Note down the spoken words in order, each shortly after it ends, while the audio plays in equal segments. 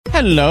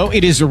Hello,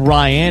 it is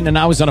Ryan, and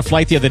I was on a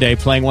flight the other day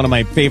playing one of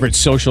my favorite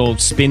social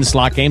spin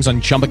slot games on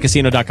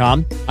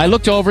ChumbaCasino.com. I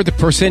looked over at the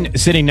person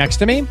sitting next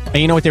to me, and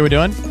you know what they were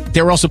doing?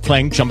 They were also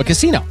playing Chumba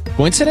Casino.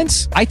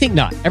 Coincidence? I think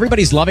not.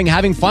 Everybody's loving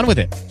having fun with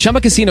it.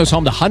 Chumba Casino is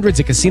home to hundreds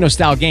of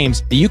casino-style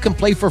games that you can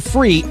play for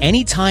free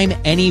anytime,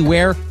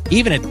 anywhere,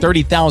 even at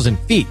 30,000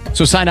 feet.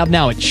 So sign up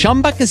now at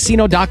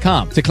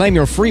ChumbaCasino.com to claim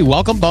your free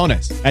welcome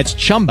bonus. That's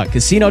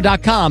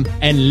ChumbaCasino.com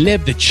and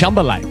live the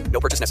Chumba life.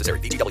 No purchase necessary.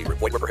 VGW.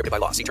 Void were prohibited by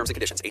law. See terms and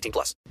conditions. 18+.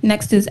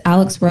 Next is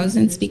Alex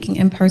Rosen speaking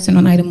in person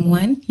on item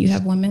 1. You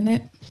have 1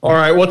 minute. All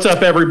right, what's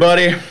up,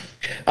 everybody?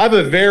 I have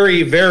a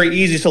very, very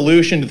easy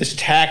solution to this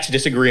tax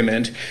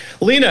disagreement.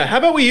 Lena, how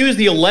about we use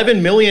the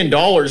 $11 million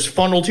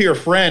funneled to your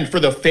friend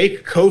for the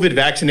fake COVID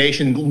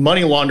vaccination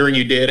money laundering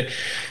you did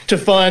to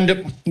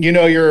fund,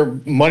 your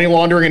money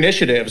laundering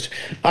initiatives?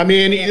 I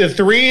mean, the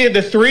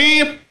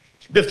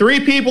three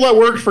people that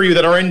worked for you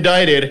that are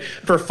indicted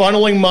for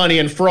funneling money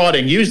and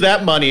frauding, use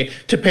that money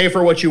to pay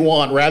for what you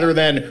want rather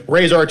than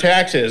raise our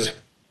taxes.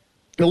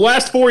 The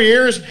last 4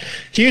 years,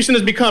 Houston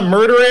has become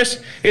murderous.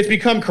 It's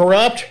become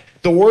corrupt.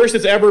 The worst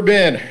it's ever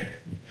been.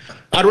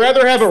 I'd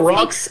rather have a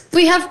rock.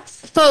 I'd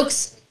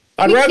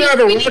rather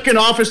have a rock in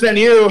office than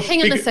you.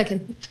 Hang on a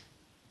second.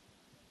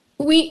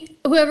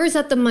 Whoever's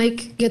at the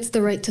mic gets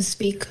the right to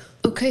speak.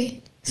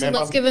 Okay. So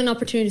let's give it an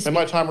opportunity to speak. May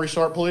my time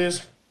restart,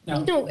 please?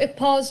 No, it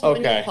paused.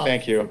 Okay,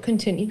 thank you.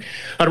 Continue.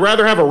 I'd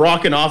rather have a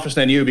rock in office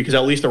than you because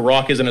at least a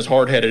rock isn't as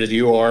hard-headed as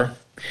you are.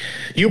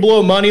 You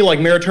blow money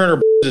like Mayor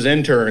Turner as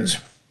interns.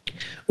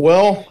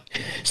 Well,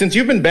 since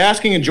you've been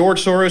basking in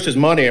George Soros'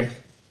 money,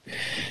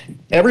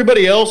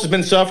 everybody else has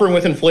been suffering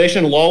with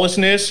inflation and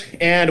lawlessness,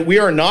 and we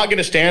are not going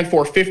to stand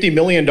for $50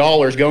 million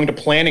going to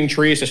planting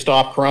trees to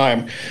stop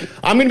crime.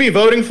 I'm going to be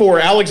voting for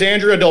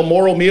Alexandria Del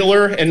Moro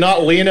Mueller and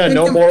not Lena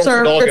No More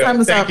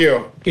Hidalgo. Thank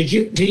you. Did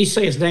you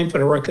say his name for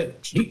the record?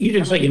 You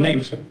didn't say your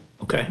name.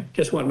 Okay,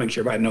 just want to make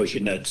sure everybody knows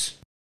your nuts.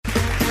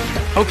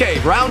 Okay,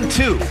 round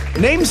 2.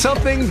 Name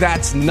something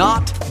that's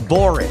not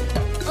boring.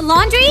 A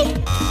laundry?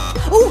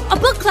 Ooh, a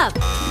book club.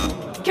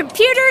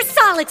 Computer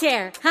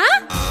solitaire,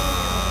 huh?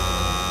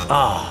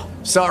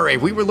 Sorry,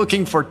 we were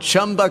looking for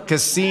Chumba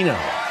Casino.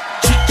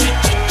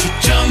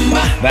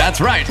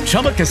 That's right.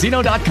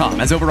 ChumbaCasino.com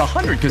has over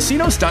 100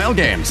 casino-style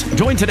games.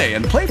 Join today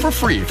and play for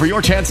free for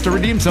your chance to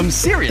redeem some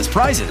serious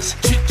prizes.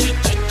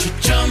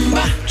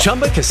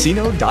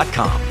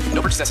 ChumbaCasino.com.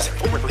 No purchase necessary.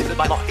 Void where prohibited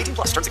by law. 18+.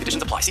 Terms and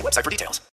conditions apply. See website for details.